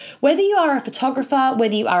Whether you are a photographer,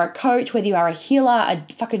 whether you are a coach, whether you are a healer, a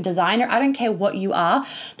fucking designer, I don't care what you are.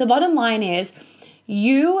 The bottom line is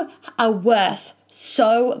you are worth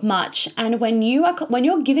so much. And when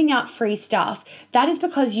you're giving out free stuff, that is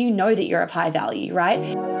because you know that you're of high value, right?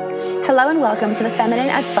 Hello and welcome to the Feminine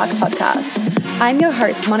as Fuck podcast. I'm your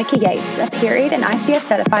host, Monica Yates, a period and ICF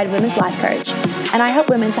certified women's life coach, and I help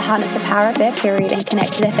women to harness the power of their period and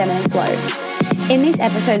connect to their feminine flow. In these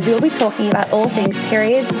episodes, we will be talking about all things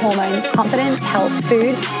periods, hormones, confidence, health,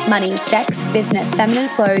 food, money, sex, business, feminine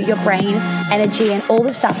flow, your brain, energy, and all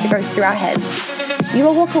the stuff that goes through our heads. You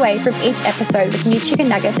will walk away from each episode with new chicken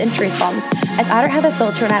nuggets and truth bombs, as I don't have a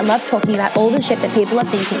filter and I love talking about all the shit that people are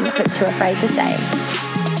thinking but too afraid to say.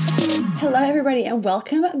 Hello everybody and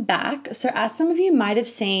welcome back. So as some of you might have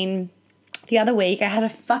seen the other week, I had a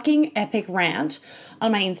fucking epic rant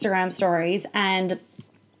on my Instagram stories and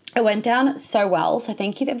it went down so well. So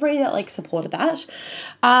thank you to everybody that supported that.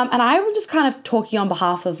 And I was just kind of talking on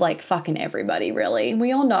behalf of fucking everybody really.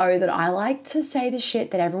 We all know that I like to say the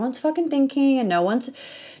shit that everyone's fucking thinking and no one's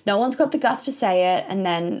got the guts to say it, and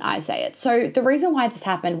then I say it. So the reason why this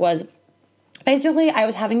happened was basically I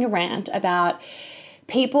was having a rant about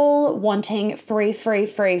people wanting free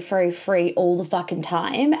all the fucking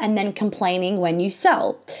time and then complaining when you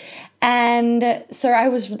sell. And so I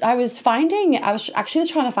was actually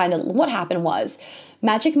trying to find what happened was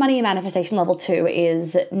Magic Money and Manifestation Level 2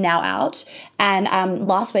 is now out. And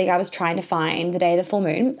last week I was trying to find the day of the full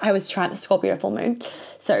moon. I was trying to Scorpio full moon.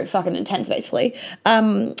 So fucking intense basically.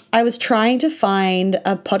 I was trying to find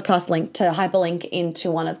a podcast link to hyperlink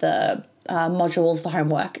into one of the modules for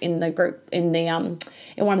homework in the group, in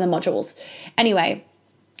one of the modules. Anyway,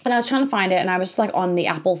 and I was trying to find it and I was just on the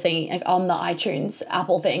Apple thing, on the iTunes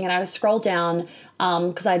Apple thing, and I scrolled down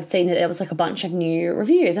because I'd seen that there was a bunch of new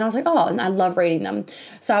reviews and I was like, oh, and I love reading them.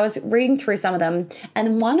 So I was reading through some of them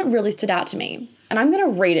and one really stood out to me. And I'm going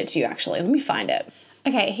to read it to you actually. Let me find it.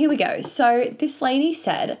 Okay, here we go. So this lady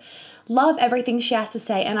said, love everything she has to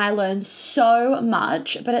say and I learn so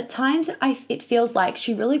much, but at times it feels like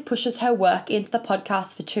she really pushes her work into the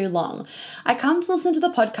podcast for too long. I come to listen to the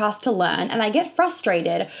podcast to learn and I get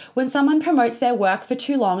frustrated when someone promotes their work for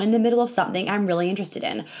too long in the middle of something I'm really interested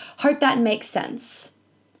in. Hope that makes sense.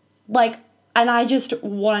 And I just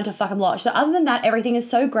wanted to fucking blush. So other than that, everything is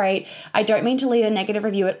so great. I don't mean to leave a negative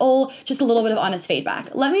review at all, just a little bit of honest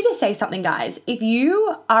feedback. Let me just say something, guys. If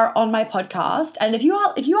you are on my podcast and if you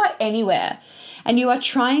are anywhere and you are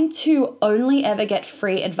trying to only ever get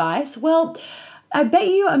free advice, well, I bet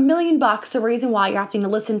you $1 million the reason why you're having to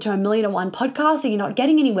listen to 1,000,001 podcasts and you're not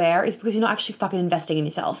getting anywhere is because you're not actually fucking investing in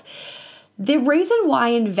yourself. The reason why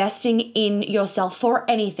investing in yourself for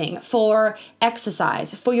anything, for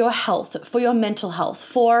exercise, for your health, for your mental health,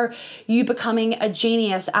 for you becoming a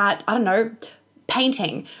genius at,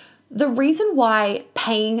 painting, the reason why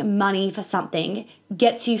paying money for something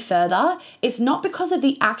gets you further is not because of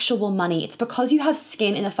the actual money. It's because you have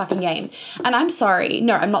skin in the fucking game. And I'm sorry.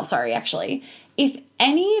 No, I'm not sorry, actually. If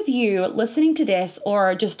any of you listening to this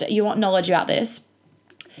or just you want knowledge about this,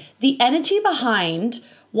 the energy behind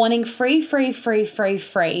wanting free,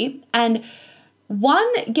 and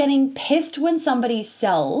one, getting pissed when somebody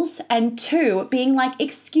sells, and two, being like,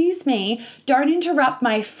 excuse me, don't interrupt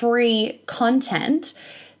my free content.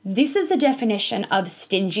 This is the definition of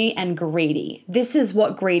stingy and greedy. This is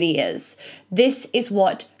what greedy is. This is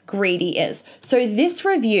what greedy is. So this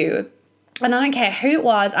review, and I don't care who it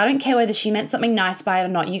was, I don't care whether she meant something nice by it or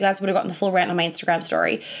not, you guys would have gotten the full rant on my Instagram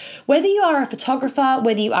story. Whether you are a photographer,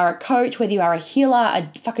 whether you are a coach, whether you are a healer, a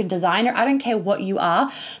fucking designer, I don't care what you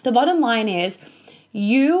are. The bottom line is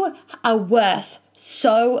you are worth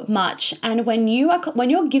so much. And when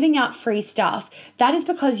you're giving out free stuff, that is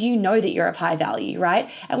because you know that you're of high value, right?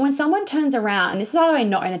 And when someone turns around, and this is by the way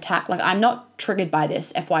not an attack, I'm not triggered by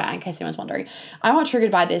this, FYI, in case anyone's wondering. I'm not triggered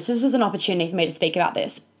by this. This is an opportunity for me to speak about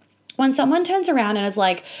this. When someone turns around and is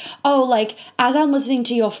like, oh, as I'm listening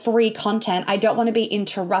to your free content, I don't want to be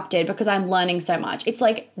interrupted because I'm learning so much. It's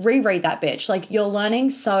reread that bitch. You're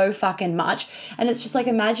learning so fucking much. And it's just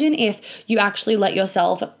imagine if you actually let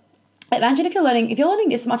yourself, imagine if you're learning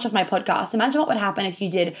this much of my podcast, imagine what would happen if you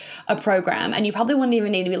did a program and you probably wouldn't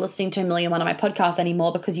even need to be listening to 1,000,001 of my podcasts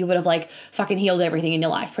anymore because you would have fucking healed everything in your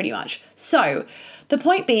life pretty much. So the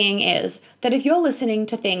point being is that if you're listening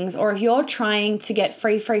to things or if you're trying to get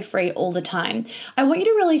free all the time, I want you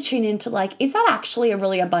to really tune into is that actually a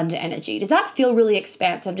really abundant energy? Does that feel really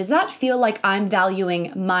expansive? Does that feel like I'm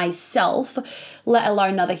valuing myself, let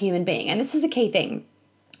alone another human being? And this is the key thing.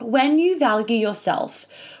 When you value yourself,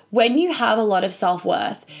 when you have a lot of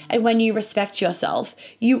self-worth and when you respect yourself,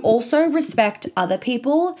 you also respect other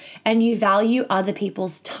people and you value other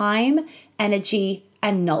people's time, energy,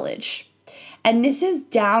 and knowledge. And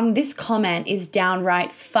this comment is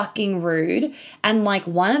downright fucking rude. And like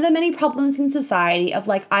one of the many problems in society of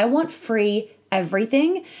like, I want free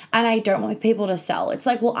everything and I don't want people to sell. It's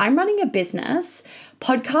like, well, I'm running a business.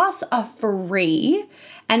 Podcasts are free.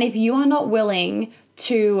 And if you are not willing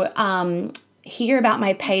to hear about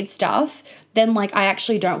my paid stuff, then like I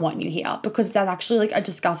actually don't want you here, because that's actually like a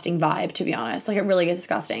disgusting vibe, to be honest. Like it really is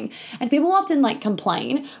disgusting. And people often like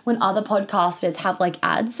complain when other podcasters have like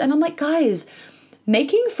ads, and I'm like, guys,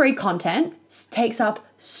 making free content takes up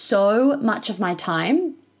so much of my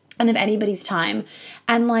time and of anybody's time.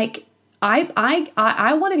 And like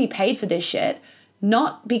I want to be paid for this shit,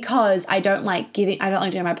 not because I don't like doing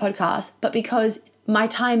my podcast, but because my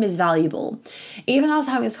time is valuable. Even I was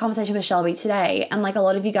having this conversation with Shelby today, and like a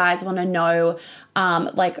lot of you guys want to know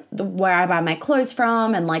where I buy my clothes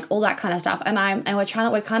from and like all that kind of stuff. And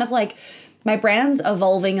we're kind of like, my brand's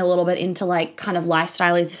evolving a little bit into like kind of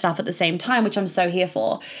lifestyle stuff at the same time, which I'm so here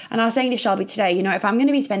for. And I was saying to Shelby today, if I'm going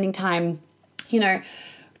to be spending time,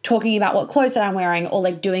 talking about what clothes that I'm wearing, or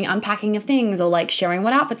like doing unpacking of things, or like sharing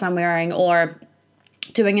what outfits I'm wearing, or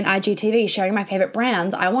doing an IGTV, sharing my favorite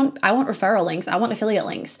brands, I want referral links, I want affiliate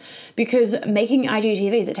links, because making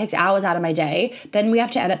IGTVs, it takes hours out of my day. Then we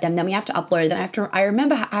have to edit them, then we have to upload, then I have to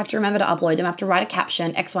remember to upload them, I have to write a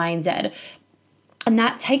caption, X, Y, and Z. And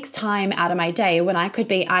that takes time out of my day when I could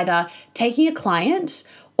be either taking a client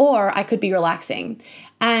or I could be relaxing.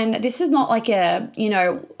 And this is not like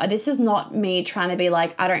this is not me trying to be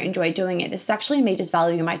like, I don't enjoy doing it. This is actually me just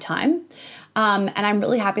valuing my time. And I'm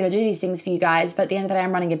really happy to do these things for you guys, but at the end of the day,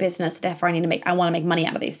 I'm running a business, so therefore I want to make money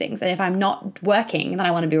out of these things. And if I'm not working, then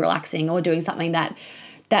I want to be relaxing or doing something that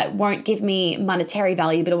won't give me monetary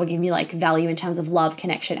value, but it will give me like value in terms of love,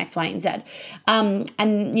 connection, X, Y, and Z.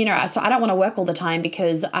 So I don't want to work all the time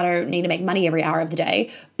because I don't need to make money every hour of the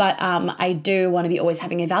day, but I do want to be always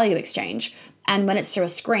having a value exchange. And when it's through a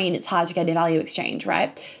screen, it's hard to get a value exchange,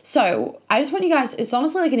 right? So I just want you guys, it's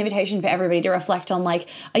honestly like an invitation for everybody to reflect on like,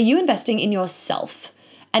 are you investing in yourself?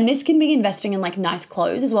 And this can be investing in like nice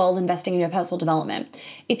clothes as well as investing in your personal development.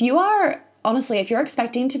 If you're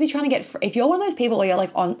expecting to be trying to get, if you're one of those people where you're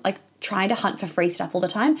like trying to hunt for free stuff all the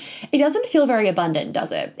time, it doesn't feel very abundant,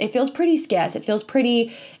 does it? It feels pretty scarce. It feels pretty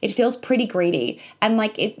greedy. And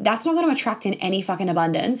like that's not going to attract in any fucking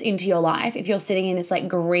abundance into your life if you're sitting in this like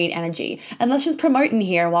greed energy. And let's just promote in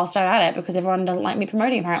here whilst I'm at it, because everyone doesn't like me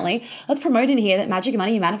promoting apparently. Let's promote in here that Magic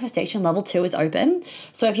Money Manifestation Level 2 is open.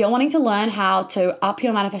 So if you're wanting to learn how to up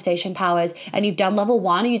your manifestation powers and you've done level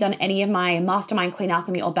 1 or you've done any of my Mastermind, Queen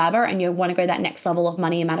Alchemy, or Baba, and you want to go that next level of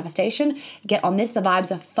money and manifestation, get on this. The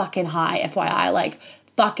vibes are fucking high, FYI, like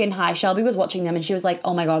fucking high. Shelby was watching them and she was like,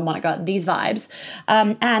 oh my God, Monica, these vibes.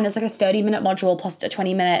 And there's like a 30-minute module plus a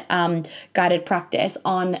 20-minute guided practice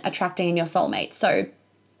on attracting in your soulmate. So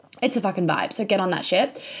it's a fucking vibe. So get on that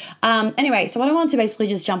shit. Anyway, so what I wanted to basically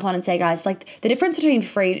just jump on and say, guys, like the difference between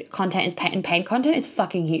free content and paid content is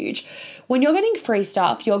fucking huge. When you're getting free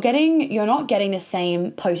stuff, you're not getting the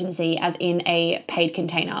same potency as in a paid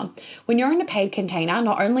container. When you're in a paid container,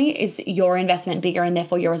 not only is your investment bigger and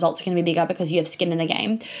therefore your results are going to be bigger because you have skin in the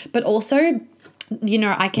game, but also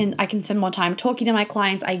I can spend more time talking to my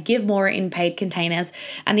clients. I give more in paid containers,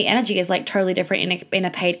 and the energy is like totally different in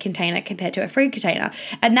a paid container compared to a free container.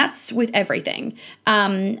 And that's with everything.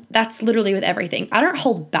 That's literally with everything. I don't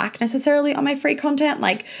hold back necessarily on my free content.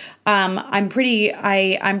 Like, I'm pretty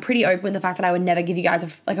open with the fact that I would never give you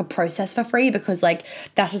guys a process for free, because like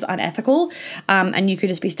that's just unethical. And you could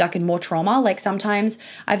just be stuck in more trauma. Like sometimes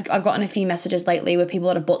I've gotten a few messages lately where people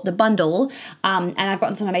that have bought the bundle, and I've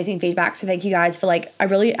gotten some amazing feedback. So thank you guys for like, I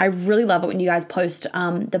really love it when you guys post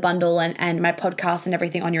the bundle and my podcast and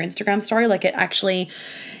everything on your Instagram story. Like it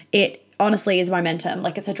honestly is momentum.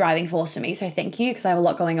 Like it's a driving force to me. So thank you, because I have a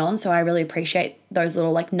lot going on. So I really appreciate those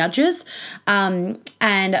little like nudges. And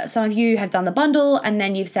some of you have done the bundle and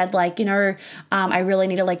then you've said like, I really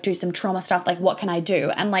need to like do some trauma stuff. Like what can I do?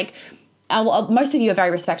 And like, most of you are very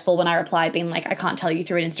respectful when I reply being like, I can't tell you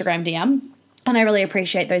through an Instagram DM. And I really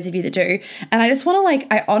appreciate those of you that do. And I just want to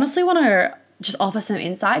I honestly want to just offer some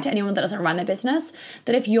insight to anyone that doesn't run a business,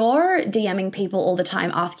 that if you're DMing people all the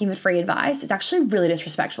time asking for free advice, it's actually really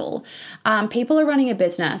disrespectful. People are running a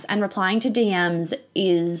business and replying to DMs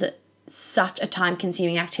is such a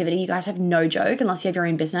time-consuming activity. You guys have no joke unless you have your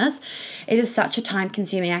own business. It is such a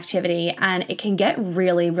time-consuming activity and it can get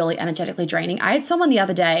really, really energetically draining. I had someone the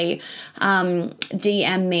other day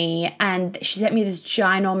DM me and she sent me this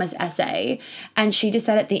ginormous essay and she just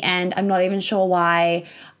said at the end, I'm not even sure why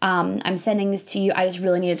I'm sending this to you. I just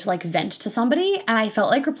really needed to like vent to somebody. And I felt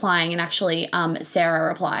like replying, and actually Sarah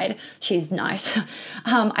replied. She's nice.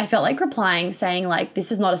 I felt like replying saying like,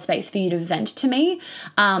 this is not a space for you to vent to me.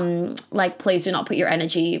 Like, please do not put your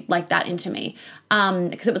energy like that into me.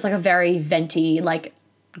 Because it was like a very venty, like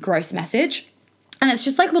gross message. And it's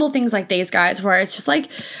just like little things like these, guys, where it's just like,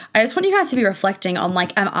 I just want you guys to be reflecting on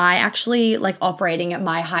like, am I actually like operating at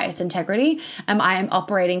my highest integrity? Am I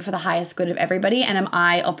operating for the highest good of everybody? And am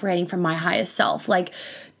I operating from my highest self? Like,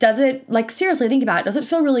 does it, like, seriously think about it. Does it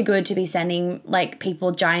feel really good to be sending like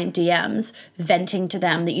people giant DMs, venting to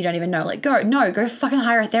them that you don't even know? Like, go fucking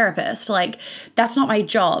hire a therapist. Like, that's not my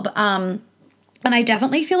job. And I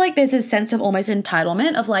definitely feel like there's this sense of almost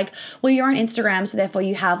entitlement of like, well, you're on Instagram, so therefore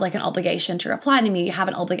you have like an obligation to reply to me. You have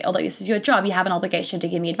an obligation, although this is your job, you have an obligation to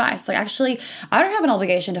give me advice. Like, actually, I don't have an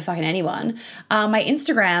obligation to fucking anyone. My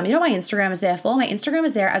Instagram, you know what my Instagram is there for? My Instagram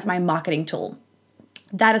is there as my marketing tool.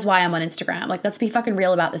 That is why I'm on Instagram. Like, let's be fucking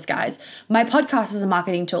real about this, guys. My podcast is a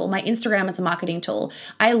marketing tool. My Instagram is a marketing tool.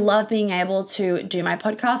 I love being able to do my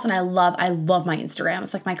podcast, and I love my Instagram.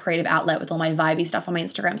 It's like my creative outlet with all my vibey stuff on my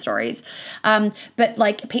Instagram stories.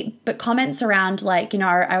 But comments around like, you know,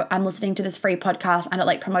 I'm listening to this free podcast, I don't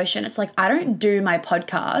like promotion. It's like, I don't do my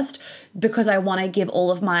podcast because I want to give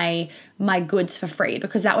all of my goods for free,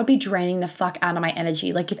 because that would be draining the fuck out of my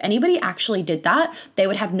energy. Like, if anybody actually did that, they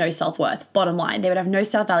would have no self-worth. Bottom line, they would have no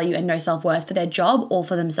self-value and no self-worth for their job or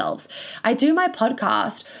for themselves. I do my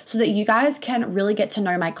podcast so that you guys can really get to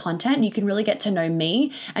know my content. You can really get to know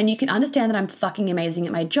me, and you can understand that I'm fucking amazing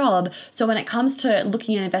at my job. So when it comes to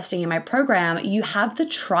looking and investing in my program, you have the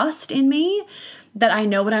trust in me that I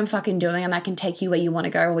know what I'm fucking doing, and I can take you where you want to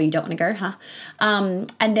go or where you don't want to go, huh?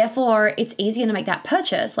 And therefore, it's easier to make that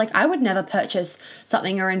purchase. Like, I would never purchase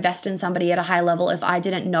something or invest in somebody at a high level if I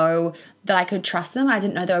didn't know that I could trust them. I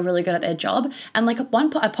didn't know they were really good at their job. And like a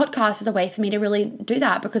podcast is a way for me to really do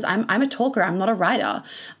that, because I'm a talker. I'm not a writer.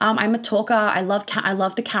 I'm a talker. I love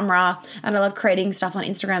the camera, and I love creating stuff on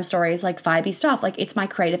Instagram stories, like vibey stuff. Like, it's my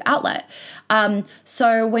creative outlet.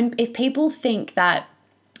 So if people think that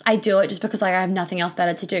I do it just because like I have nothing else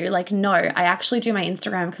better to do, like, no, I actually do my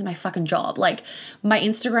Instagram because my fucking job. Like, my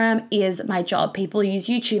Instagram is my job. People use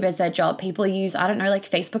YouTube as their job. People use, I don't know, like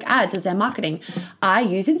Facebook ads as their marketing. I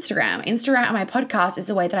use Instagram. Instagram and my podcast is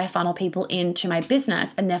the way that I funnel people into my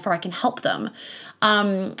business, and therefore I can help them.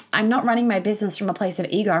 I'm not running my business from a place of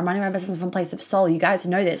ego. I'm running my business from a place of soul. You guys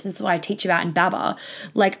know this. This is what I teach about in Baba.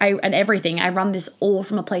 And everything. I run this all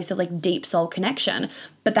from a place of like deep soul connection.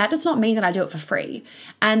 But that does not mean that I do it for free.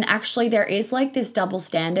 And actually, there is like this double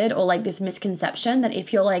standard, or like this misconception that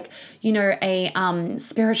if you're like, you know, a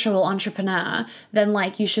spiritual entrepreneur, then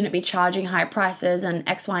like you shouldn't be charging high prices and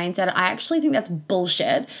X, Y, and Z. I actually think that's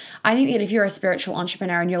bullshit. I think that if you're a spiritual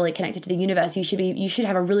entrepreneur and you're really connected to the universe, you should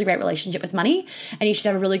have a really great relationship with money, and you should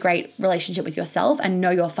have a really great relationship with yourself and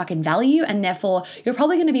know your fucking value. And therefore, you're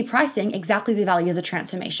probably going to be pricing exactly the value of the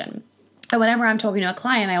transformation. And whenever I'm talking to a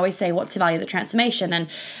client, I always say, what's the value of the transformation? And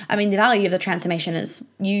I mean, the value of the transformation is,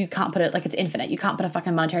 you can't put it, like, it's infinite. You can't put a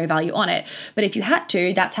fucking monetary value on it. But if you had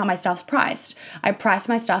to, that's how my stuff's priced. I price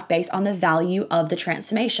my stuff based on the value of the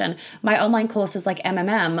transformation. My online courses like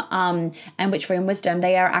MMM and Witchery and Wisdom,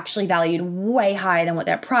 they are actually valued way higher than what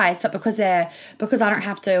they're priced. But because I don't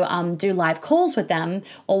have to do live calls with them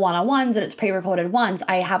or one-on-ones, and it's pre-recorded once,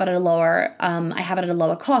 I have it at a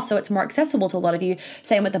lower cost. So it's more accessible to a lot of you.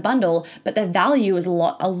 Same with the bundle. But the value is a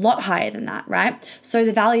lot higher than that, right? So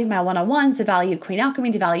the value of my one-on-ones, the value of Queen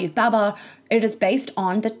Alchemy, the value of Baba, it is based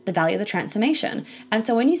on the value of the transformation. And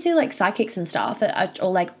so when you see like psychics and stuff that are,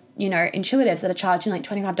 or like, you know, intuitives that are charging like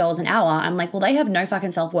 $25 an hour, I'm like, well, they have no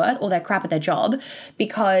fucking self-worth, or they're crap at their job.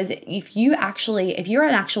 Because if you're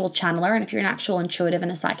an actual channeler, and if you're an actual intuitive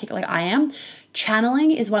and a psychic like I am,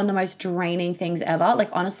 channeling is one of the most draining things ever. Like,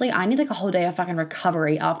 honestly, I need like a whole day of fucking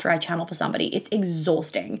recovery after I channel for somebody. It's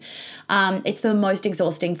exhausting. It's the most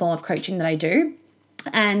exhausting form of coaching that I do.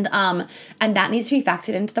 And that needs to be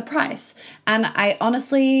factored into the price. And I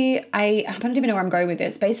honestly, I don't even know where I'm going with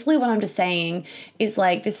this. Basically, what I'm just saying is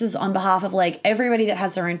like, this is on behalf of like everybody that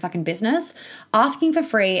has their own fucking business. Asking for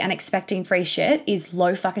free and expecting free shit is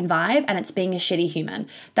low fucking vibe, and it's being a shitty human.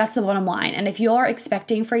 That's the bottom line. And if you're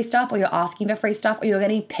expecting free stuff, or you're asking for free stuff, or you're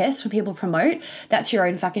getting pissed when people promote, that's your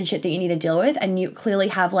own fucking shit that you need to deal with. And you clearly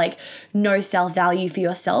have like no self-value for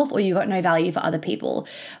yourself, or you got no value for other people.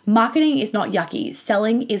 Marketing is not yucky.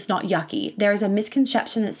 selling is not yucky. There is a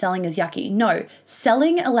misconception that selling is yucky. No,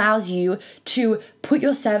 selling allows you to put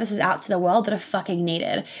your services out to the world that are fucking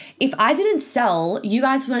needed. If I didn't sell, you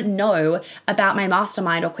guys wouldn't know about my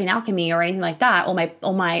mastermind or Queen Alchemy or anything like that,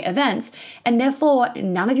 or my events, and therefore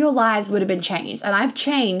none of your lives would have been changed. And I've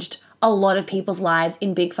changed a lot of people's lives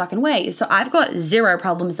in big fucking ways. So I've got zero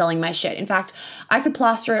problem selling my shit. In fact, I could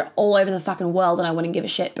plaster it all over the fucking world and I wouldn't give a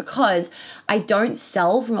shit, because I don't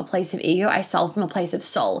sell from a place of ego. I sell from a place of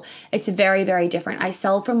soul. It's very, very different. I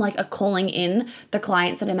sell from like a calling in the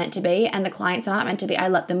clients that are meant to be, and the clients that aren't meant to be, I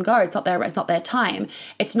let them go. It's not their time.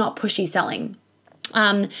 It's not pushy selling.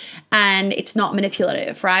 And it's not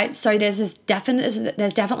manipulative, right? So there's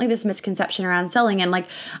definitely this misconception around selling. And like,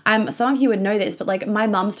 some of you would know this, but like my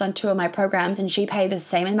mom's done 2 of my programs and she paid the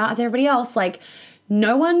same amount as everybody else. Like,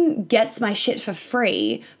 no one gets my shit for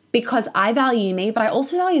free, because I value me, but I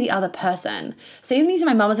also value the other person. So even using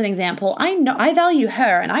my mom as an example, I know I value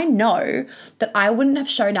her, and I know that I wouldn't have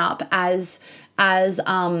shown up as what's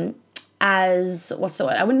the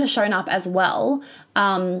word? I wouldn't have shown up as well,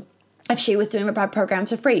 if she was doing my programs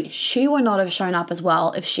for free. She would not have shown up as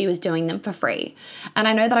well if she was doing them for free. And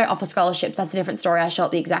I know that I offer scholarships. That's a different story. I show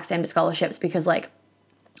up the exact same to scholarships because like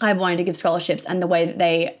I wanted to give scholarships, and the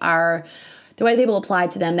way people apply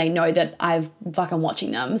to them, they know that I've fucking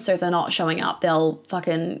watching them. So if they're not showing up, they'll get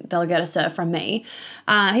a cert from me.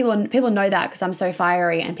 People know that because I'm so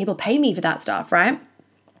fiery, and people pay me for that stuff, right?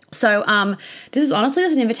 So this is honestly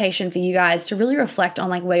just an invitation for you guys to really reflect on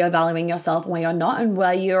like where you're valuing yourself and where you're not, and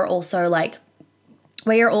where you're also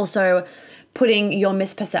putting your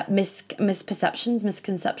misconceptions,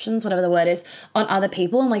 whatever the word is, on other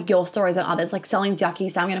people, and like your stories on others. Like, selling's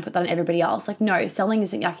yucky, so I'm going to put that on everybody else. Like, no, selling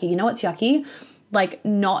isn't yucky. You know what's yucky? Like,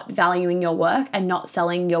 not valuing your work and not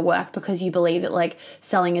selling your work because you believe that like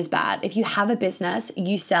selling is bad. If you have a business,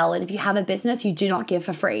 you sell. And if you have a business, you do not give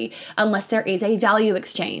for free unless there is a value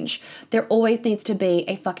exchange. There always needs to be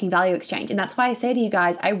a fucking value exchange. And that's why I say to you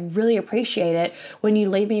guys, I really appreciate it when you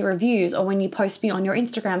leave me reviews or when you post me on your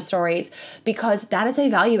Instagram stories, because that is a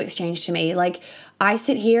value exchange to me. Like, I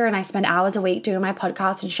sit here and I spend hours a week doing my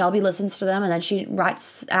podcast, and Shelby listens to them, and then she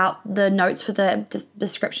writes out the notes for the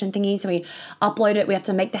description thingies, and we upload it. We have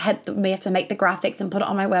to make the graphics and put it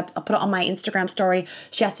on my Instagram story.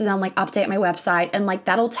 She has to then like update my website, and like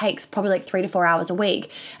that all takes probably like 3 to 4 hours a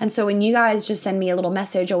week. And so when you guys just send me a little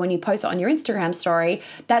message, or when you post it on your Instagram story,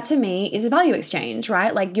 that to me is a value exchange,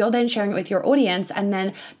 right? Like, you're then sharing it with your audience, and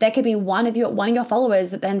then there could be one of your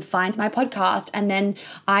followers that then finds my podcast, and then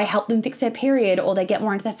I help them fix their period, or they get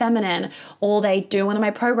more into the feminine, or they do one of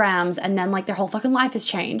my programs, and then like their whole fucking life has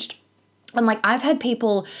changed. And like, I've had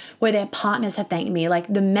people where their partners have thanked me,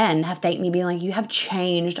 like the men have thanked me, being like, you have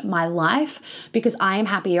changed my life because I am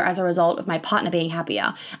happier as a result of my partner being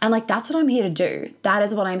happier. And like, that's what I'm here to do. That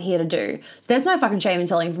is what I'm here to do. So there's no fucking shame in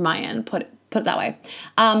selling from my end, put it that way.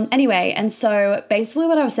 Anyway, and so basically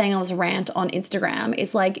what I was saying on this rant on Instagram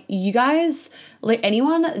is like, you guys, like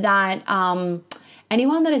anyone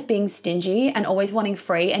that is being stingy and always wanting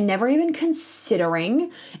free and never even considering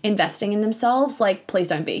investing in themselves, like, please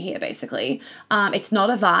don't be here, basically. It's not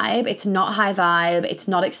a vibe. It's not high vibe. It's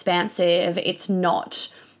not expansive. It's not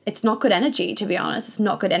good energy, to be honest. It's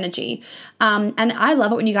not good energy. And I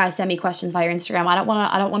love it when you guys send me questions via Instagram. I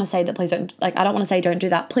don't want to say that please don't, like, I don't want to say don't do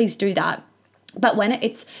that. Please do that. But when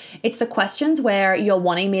it's the questions where you're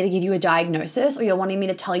wanting me to give you a diagnosis, or you're wanting me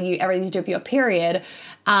to tell you everything to do with your period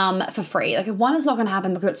for free. Like, 1, it's not going to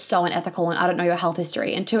happen because it's so unethical and I don't know your health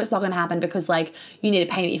history. And 2, it's not going to happen because like you need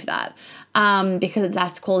to pay me for that. Because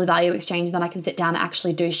that's called a value exchange. And then I can sit down and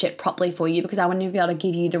actually do shit properly for you, because I wouldn't even be able to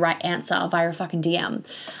give you the right answer via a fucking DM.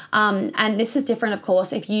 And this is different, of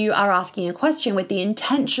course, if you are asking a question with the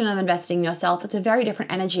intention of investing in yourself. It's a very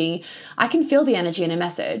different energy. I can feel the energy in a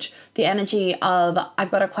message. The energy of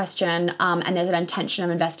I've got a question and there's an intention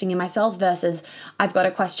of investing in myself, versus I've got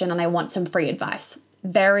a question and I want some free advice.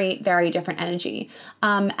 Very, very different energy.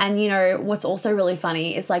 And you know, what's also really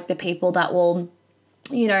funny is like the people that will,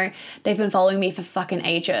 you know, they've been following me for fucking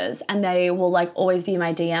ages, and they will like always be in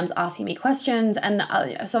my DMs asking me questions. And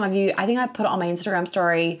some of you, I think I put it on my Instagram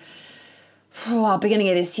story beginning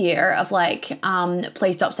of this year of like,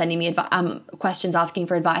 please stop sending me questions asking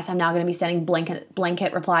for advice. I'm now going to be sending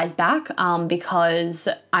blanket replies back because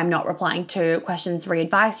I'm not replying to questions for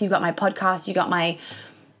advice. You got my podcast, you got my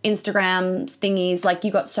Instagram thingies, like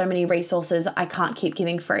you got so many resources, I can't keep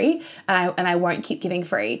giving free, and I won't keep giving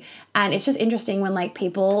free. And it's just interesting when like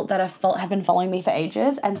people that have been following me for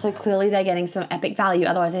ages, and so clearly they're getting some epic value,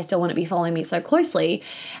 otherwise they still wouldn't be following me so closely,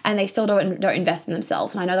 and they still don't invest in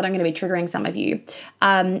themselves. And I know that I'm going to be triggering some of you,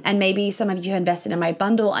 and maybe some of you have invested in my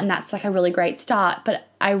bundle, and that's like a really great start. But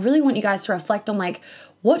I really want you guys to reflect on like,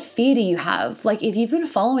 what fear do you have? Like if you've been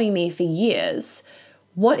following me for years,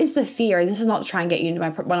 what is the fear? And this is not to try and get you into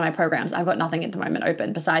one of my programs. I've got nothing at the moment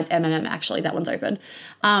open besides MMM, actually. That one's open.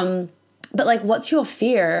 But like, what's your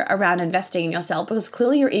fear around investing in yourself? Because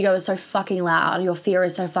clearly your ego is so fucking loud. Your fear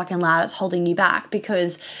is so fucking loud. It's holding you back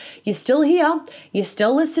because you're still here. You're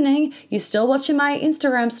still listening. You're still watching my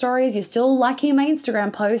Instagram stories. You're still liking my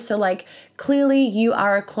Instagram posts. So like, clearly you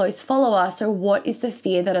are a close follower. So what is the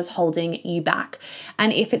fear that is holding you back?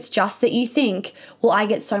 And if it's just that you think, well, I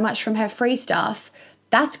get so much from her free stuff,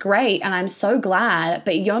 that's great, and I'm so glad,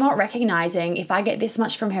 but you're not recognizing, if I get this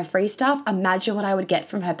much from her free stuff, imagine what I would get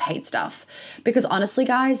from her paid stuff. Because honestly,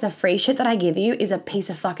 guys, the free shit that I give you is a piece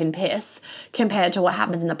of fucking piss compared to what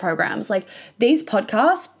happens in the programs. Like these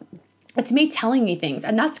podcasts, it's me telling you things,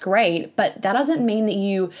 and that's great, but that doesn't mean that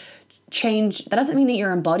you change, that doesn't mean that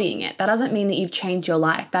you're embodying it. That doesn't mean that you've changed your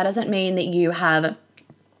life. That doesn't mean that you have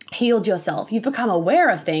healed yourself. You've become aware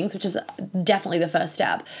of things, which is definitely the first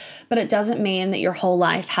step, but it doesn't mean that your whole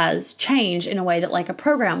life has changed in a way that like a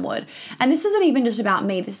program would. And this isn't even just about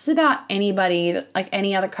me. This is about anybody, like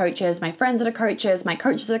any other coaches, my friends that are coaches, my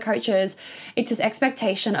coaches that are coaches. It's this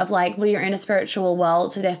expectation of like, well, you're in a spiritual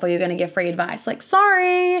world, so therefore you're going to give free advice. Like,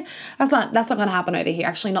 sorry, that's not going to happen over here.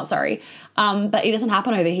 Actually, not sorry. But it doesn't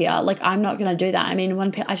happen over here. Like, I'm not going to do that. I mean,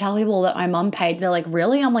 when I tell people that my mom paid, they're like,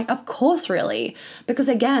 really? I'm like, of course, really. Because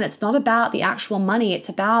again, it's not about the actual money. It's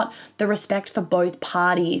about the respect for both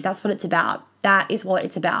parties. That's what it's about. That is what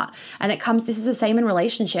it's about. And this is the same in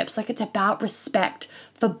relationships. Like, it's about respect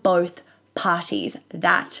for both parties.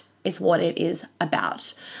 That is what it is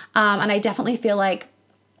about. And I definitely feel like,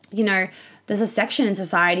 you know, there's a section in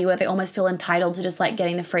society where they almost feel entitled to just like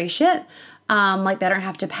getting the free shit. Like they don't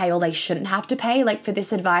have to pay, or they shouldn't have to pay. Like for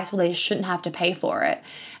this advice, well, they shouldn't have to pay for it.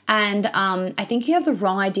 And I think you have the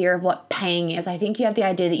wrong idea of what paying is. I think you have the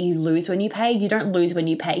idea that you lose when you pay. You don't lose when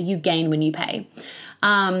you pay. You gain when you pay.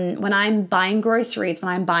 When I'm buying groceries,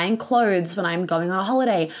 when I'm buying clothes, when I'm going on a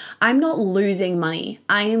holiday, I'm not losing money.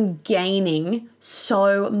 I am gaining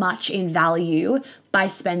so much in value by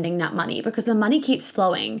spending that money, because the money keeps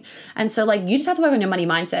flowing. And so like, you just have to work on your money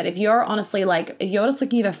mindset. If you're honestly like, if you're just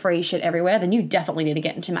looking for free shit everywhere, then you definitely need to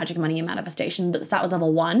get into magic money and manifestation, but start with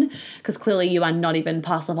level 1, because clearly you are not even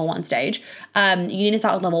past level 1 stage. You need to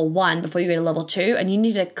start with level 1 before you go to level 2, and you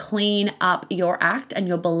need to clean up your act and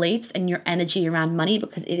your beliefs and your energy around money,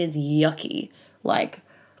 because it is yucky. Like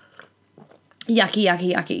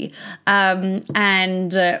yucky.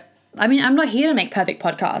 I mean, I'm not here to make perfect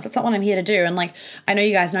podcasts. That's not what I'm here to do. And like, I know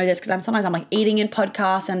you guys know this because sometimes I'm like eating in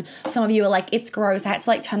podcasts, and some of you are like, it's gross. I had to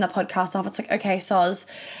like turn the podcast off. It's like, okay, soz.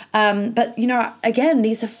 But you know, again,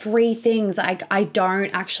 these are free things. I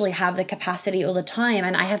don't actually have the capacity all the time,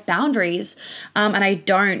 and I have boundaries. And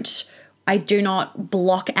I do not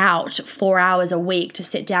block out 4 hours a week to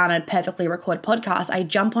sit down and perfectly record podcasts. I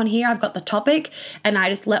jump on here, I've got the topic, and I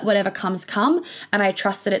just let whatever comes come, and I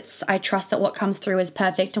trust that what comes through is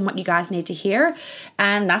perfect and what you guys need to hear.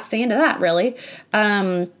 And that's the end of that, really.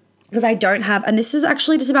 Because I don't have, and this is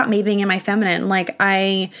actually just about me being in my feminine. Like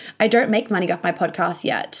I don't make money off my podcast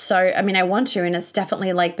yet. So, I mean, I want to, and it's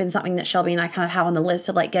definitely like been something that Shelby and I kind of have on the list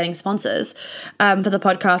of like getting sponsors for the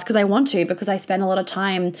podcast, because I want to, because I spend a lot of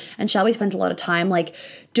time, and Shelby spends a lot of time like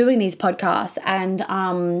doing these podcasts,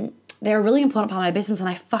 and they're a really important part of my business, and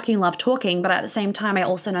I fucking love talking, but at the same time, I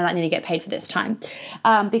also know that I need to get paid for this time.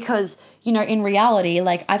 Because, you know, in reality,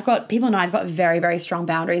 like people know I've got very, very strong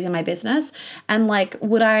boundaries in my business. And like,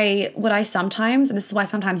 would I sometimes, and this is why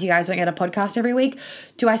sometimes you guys don't get a podcast every week,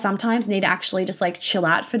 do I sometimes need to actually just like chill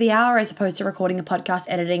out for the hour as opposed to recording a podcast,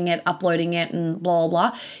 editing it, uploading it, and blah, blah,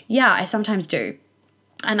 blah? Yeah, I sometimes do.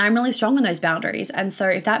 And I'm really strong in those boundaries. And so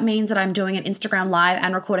if that means that I'm doing an Instagram live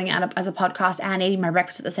and recording it as a podcast and eating my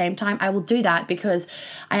breakfast at the same time, I will do that, because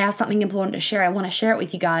I have something important to share. I want to share it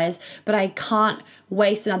with you guys, but I can't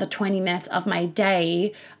waste another 20 minutes of my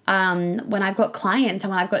day when I've got clients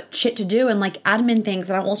and when I've got shit to do and like admin things,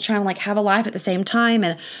 and I'm also trying to like have a life at the same time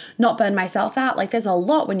and not burn myself out. Like there's a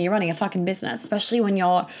lot when you're running a fucking business, especially when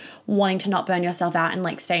you're wanting to not burn yourself out and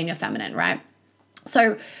like stay in your feminine, right?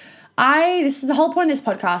 So This is the whole point of this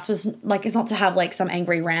podcast was like, it's not to have like some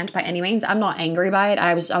angry rant by any means. I'm not angry by it.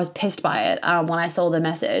 I was pissed by it when I saw the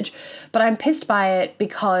message, but I'm pissed by it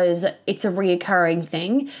because it's a reoccurring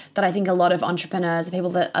thing that I think a lot of entrepreneurs, people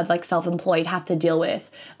that are like self-employed have to deal with,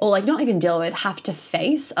 or like not even deal with, have to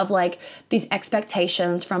face, of like these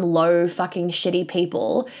expectations from low fucking shitty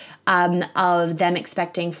people of them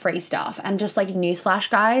expecting free stuff. And just like, newsflash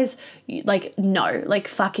guys, like no, like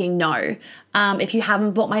fucking no. If you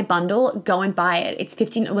haven't bought my bundle, go and buy it. It's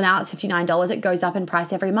now it's $59. It goes up in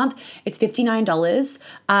price every month. It's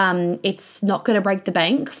 $59. It's not going to break the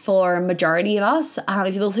bank for a majority of us.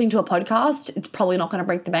 If you're listening to a podcast, it's probably not going to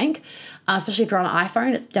break the bank. Especially if you're on an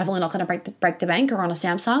iPhone, it's definitely not going to break the bank, or on a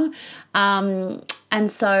Samsung. And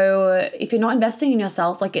so if you're not investing in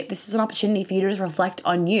yourself, like this is an opportunity for you to just reflect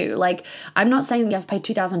on you. Like, I'm not saying you have to pay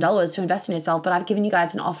 $2,000 to invest in yourself, but I've given you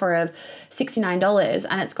guys an offer of $69,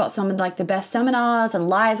 and it's got some of like the best seminars and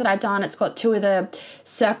lives that I've done. It's got 2 of the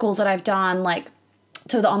circles that I've done, like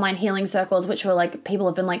 2 of the online healing circles, which were like, people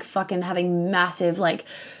have been like fucking having massive like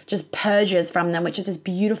just purges from them, which is just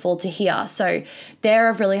beautiful to hear. So they're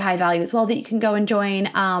of really high value as well that you can go and join.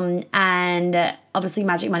 And obviously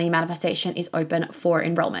Magic Money Manifestation is open for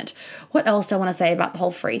enrollment. What else do I want to say about the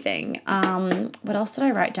whole free thing? What else did I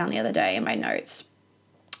write down the other day in my notes?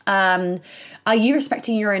 Are you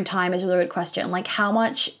respecting your own time is a really good question. Like, how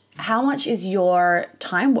much is your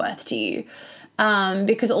time worth to you?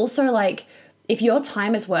 Because also, like, if your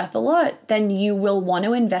time is worth a lot, then you will want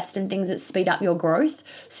to invest in things that speed up your growth.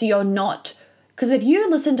 So you're not, because if you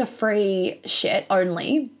listen to free shit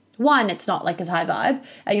only, one, it's not like as high vibe,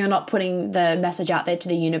 and you're not putting the message out there to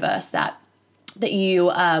the universe that you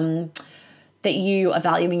are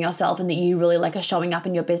valuing yourself, and that you really like are showing up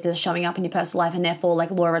in your business, showing up in your personal life, and therefore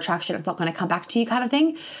like law of attraction, it's not going to come back to you kind of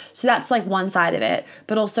thing. So that's like one side of it.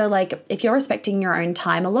 But also, like, if you're respecting your own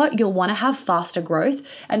time a lot, you'll want to have faster growth,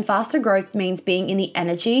 and faster growth means being in the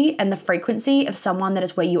energy and the frequency of someone that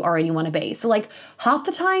is where you already want to be. So like, half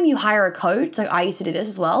the time you hire a coach, like I used to do this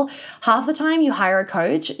as well, half the time you hire a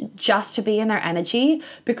coach just to be in their energy,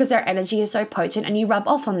 because their energy is so potent and you rub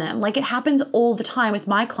off on them. Like, it happens all the time with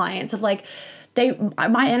my clients of like,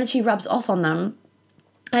 my energy rubs off on them,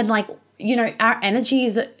 and like, you know, our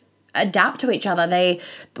energies adapt to each other.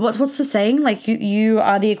 What's the saying? Like, you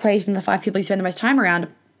are the equation of the 5 people you spend the most time around.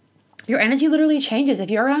 Your energy literally changes. If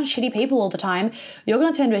you're around shitty people all the time, you're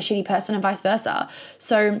going to turn to a shitty person, and vice versa.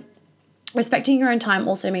 So respecting your own time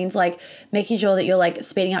also means like making sure that you're like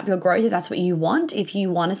speeding up your growth if that's what you want. If you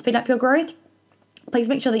want to speed up your growth, please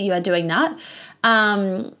make sure that you are doing that.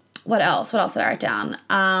 What else did I write down?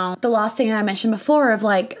 The last thing I mentioned before of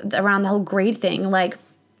like around the whole greed thing, like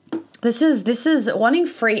this is wanting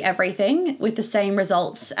free everything with the same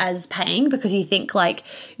results as paying, because you think that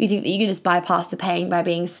you can just bypass the paying by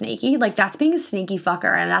being sneaky. Like, that's being a sneaky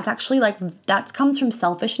fucker, and that's actually like, that comes from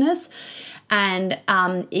selfishness and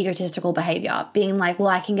egotistical behavior, being like, well,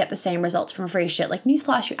 I can get the same results from free shit. Like,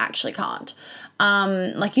 newsflash, you actually can't.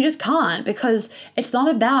 Like, you just can't, because it's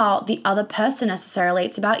not about the other person necessarily.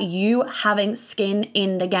 It's about you having skin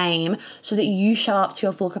in the game so that you show up to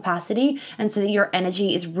your full capacity, and so that your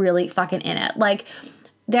energy is really fucking in it. Like,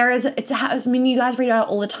 you guys read about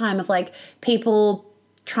it all the time of like people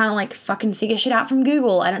trying to like fucking figure shit out from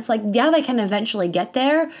Google, and it's like, yeah, they can eventually get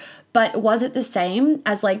there, but was it the same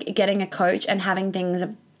as like getting a coach and having things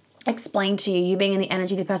explained to you being in the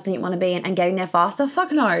energy of the person that you want to be in and getting there faster?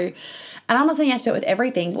 Fuck no. And I'm not saying you have to do it with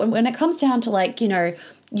everything, but when it comes down to like, you know,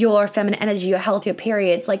 your feminine energy, your health, your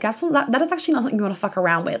periods, like that is actually not something you want to fuck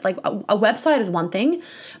around with. Like, a website is one thing,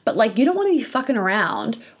 but like, you don't want to be fucking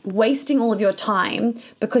around wasting all of your time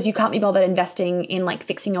because you can't be bothered investing in like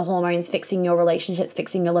fixing your hormones, fixing your relationships,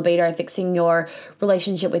 fixing your libido, fixing your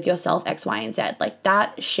relationship with yourself, X, Y, and Z. Like,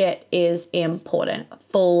 that shit is important.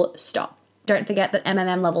 Full stop. Don't forget that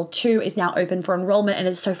MMM level 2 is now open for enrollment, and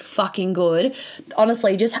it's so fucking good.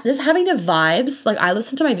 Honestly, just having the vibes, like, I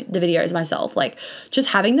listen to the videos myself, like, just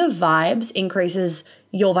having the vibes increases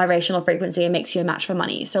your vibrational frequency and makes you a match for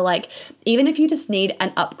money. So like, even if you just need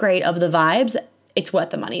an upgrade of the vibes, it's worth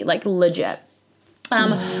the money, like, legit. I'm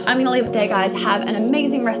going to leave it there, guys. Have an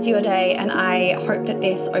amazing rest of your day, and I hope that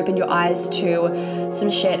this opened your eyes to some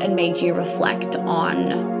shit and made you reflect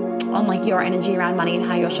on like your energy around money and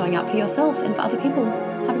how you're showing up for yourself and for other people.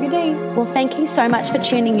 Have a good day. Well, thank you so much for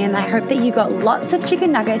tuning in. I hope that you got lots of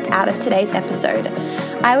chicken nuggets out of today's episode.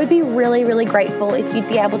 I would be really, really grateful if you'd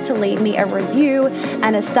be able to leave me a review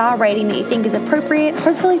and a star rating that you think is appropriate,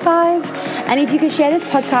 hopefully 5. And if you could share this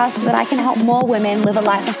podcast so that I can help more women live a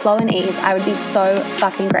life of flow and ease, I would be so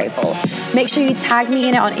fucking grateful. Make sure you tag me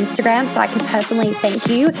in it on Instagram so I can personally thank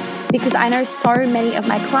you, because I know so many of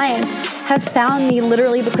my clients have found me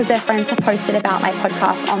literally because their friends have posted about my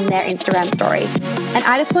podcast on their Instagram story. And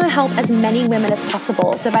I just want to help as many women as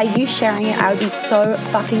possible. So by you sharing it, I would be so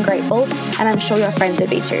fucking grateful, and I'm sure your friends would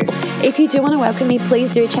be too. If you do want to work with me,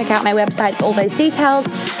 please do check out my website for all those details.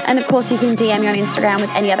 And of course, you can DM me on Instagram with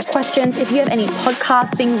any other questions. If you have any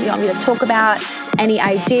podcast things you want me to talk about, any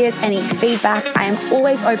ideas, any feedback, I am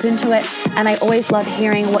always open to it, and I always love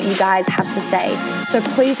hearing what you guys have to say. So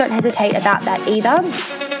please don't hesitate about that either.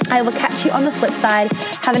 I will catch you on the flip side.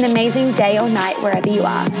 Have an amazing day or night wherever you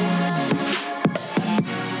are.